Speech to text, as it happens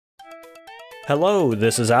Hello,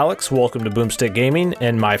 this is Alex, welcome to Boomstick Gaming,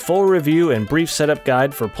 and my full review and brief setup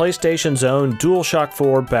guide for PlayStation's own Dualshock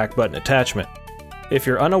 4 back button attachment. If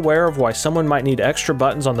you're unaware of why someone might need extra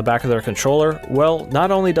buttons on the back of their controller, well,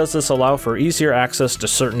 not only does this allow for easier access to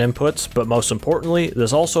certain inputs, but most importantly,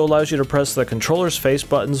 this also allows you to press the controller's face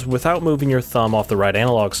buttons without moving your thumb off the right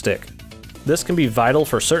analog stick. This can be vital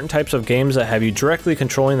for certain types of games that have you directly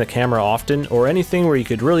controlling the camera often, or anything where you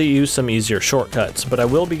could really use some easier shortcuts, but I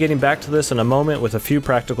will be getting back to this in a moment with a few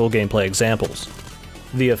practical gameplay examples.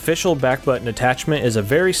 The official back button attachment is a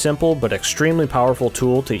very simple but extremely powerful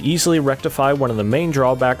tool to easily rectify one of the main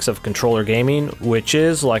drawbacks of controller gaming, which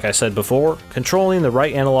is, like I said before, controlling the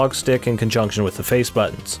right analog stick in conjunction with the face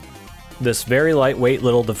buttons. This very lightweight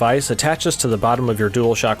little device attaches to the bottom of your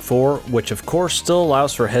Dualshock 4, which of course still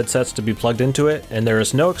allows for headsets to be plugged into it, and there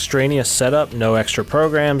is no extraneous setup, no extra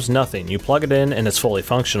programs, nothing. You plug it in and it's fully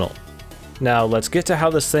functional. Now let's get to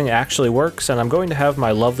how this thing actually works, and I'm going to have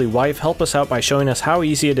my lovely wife help us out by showing us how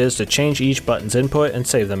easy it is to change each button's input and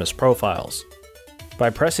save them as profiles.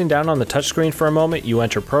 By pressing down on the touchscreen for a moment, you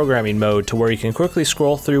enter programming mode to where you can quickly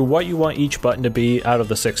scroll through what you want each button to be out of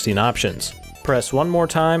the 16 options. Press one more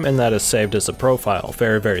time and that is saved as a profile.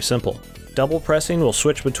 Very simple. Double pressing will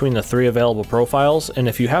switch between the 3 available profiles, and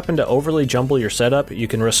if you happen to overly jumble your setup, you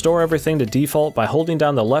can restore everything to default by holding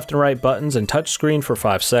down the left and right buttons and touchscreen for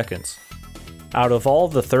 5 seconds. Out of all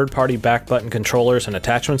of the third-party back button controllers and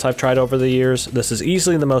attachments I've tried over the years, this is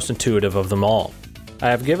easily the most intuitive of them all. I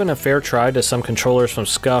have given a fair try to some controllers from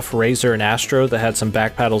Scuf, Razer, and Astro that had some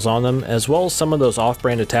back paddles on them, as well as some of those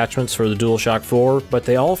off-brand attachments for the Dualshock 4, but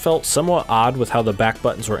they all felt somewhat odd with how the back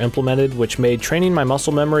buttons were implemented, which made training my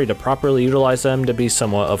muscle memory to properly utilize them to be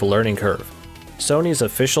somewhat of a learning curve. Sony's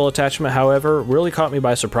official attachment, however, really caught me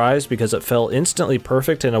by surprise because it felt instantly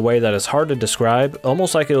perfect in a way that is hard to describe,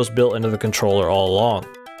 almost like it was built into the controller all along.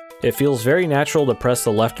 It feels very natural to press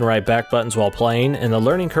the left and right back buttons while playing, and the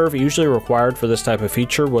learning curve usually required for this type of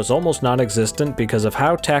feature was almost non-existent because of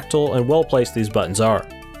how tactile and well placed these buttons are.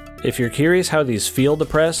 If you're curious how these feel to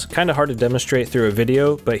press, kinda hard to demonstrate through a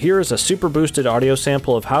video, but here is a super boosted audio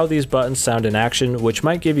sample of how these buttons sound in action, which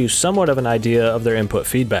might give you somewhat of an idea of their input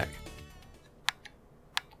feedback.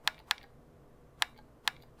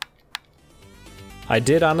 I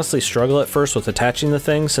did honestly struggle at first with attaching the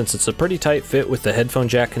thing since it's a pretty tight fit with the headphone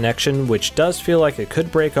jack connection, which does feel like it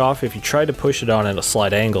could break off if you try to push it on at a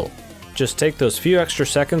slight angle. Just take those few extra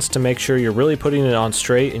seconds to make sure you're really putting it on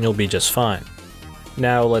straight and you'll be just fine.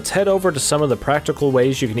 Now let's head over to some of the practical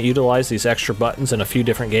ways you can utilize these extra buttons in a few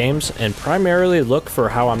different games, and primarily look for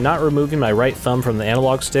how I'm not removing my right thumb from the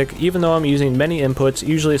analog stick even though I'm using many inputs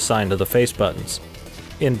usually assigned to the face buttons.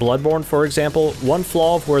 In Bloodborne, for example, one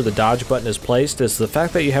flaw of where the dodge button is placed is the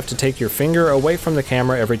fact that you have to take your finger away from the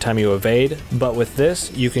camera every time you evade, but with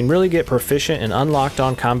this, you can really get proficient and unlocked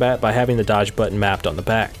on combat by having the dodge button mapped on the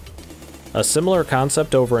back. A similar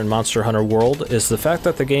concept over in Monster Hunter World is the fact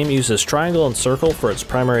that the game uses triangle and circle for its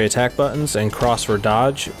primary attack buttons and cross for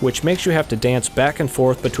dodge, which makes you have to dance back and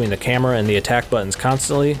forth between the camera and the attack buttons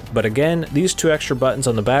constantly, but again, these 2 extra buttons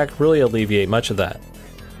on the back really alleviate much of that.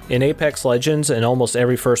 In Apex Legends and almost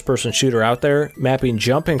every first-person shooter out there, mapping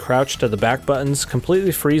jump and crouch to the back buttons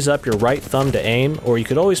completely frees up your right thumb to aim, or you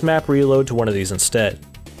could always map reload to one of these instead.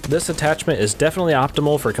 This attachment is definitely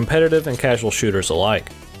optimal for competitive and casual shooters alike.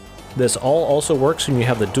 This all also works when you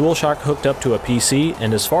have the Dualshock hooked up to a PC,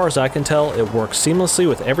 and as far as I can tell, it works seamlessly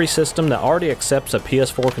with every system that already accepts a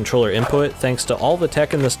PS4 controller input thanks to all the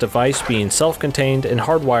tech in this device being self-contained and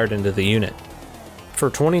hardwired into the unit. For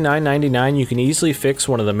 $29.99 you can easily fix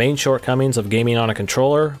one of the main shortcomings of gaming on a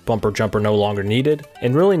controller, bumper jumper no longer needed,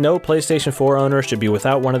 and really no PlayStation 4 owner should be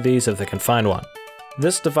without one of these if they can find one.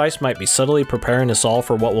 This device might be subtly preparing us all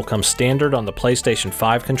for what will come standard on the PlayStation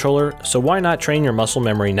 5 controller, so why not train your muscle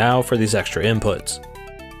memory now for these extra inputs?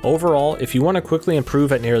 Overall, if you want to quickly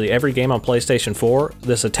improve at nearly every game on PlayStation 4,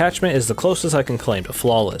 this attachment is the closest I can claim to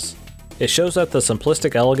flawless. It shows that the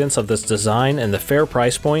simplistic elegance of this design and the fair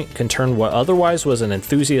price point can turn what otherwise was an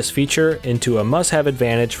enthusiast feature into a must-have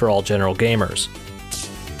advantage for all general gamers.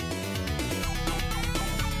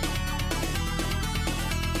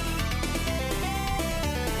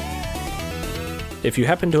 If you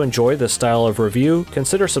happen to enjoy this style of review,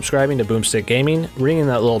 consider subscribing to Boomstick Gaming, ringing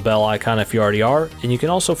that little bell icon if you already are, and you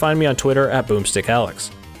can also find me on Twitter at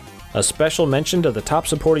BoomstickAlex. A special mention to the top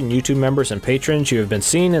supporting YouTube members and patrons you have been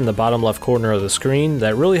seeing in the bottom left corner of the screen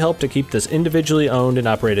that really help to keep this individually owned and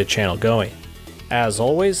operated channel going. As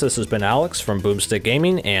always, this has been Alex from Boomstick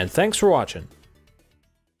Gaming, and thanks for watching.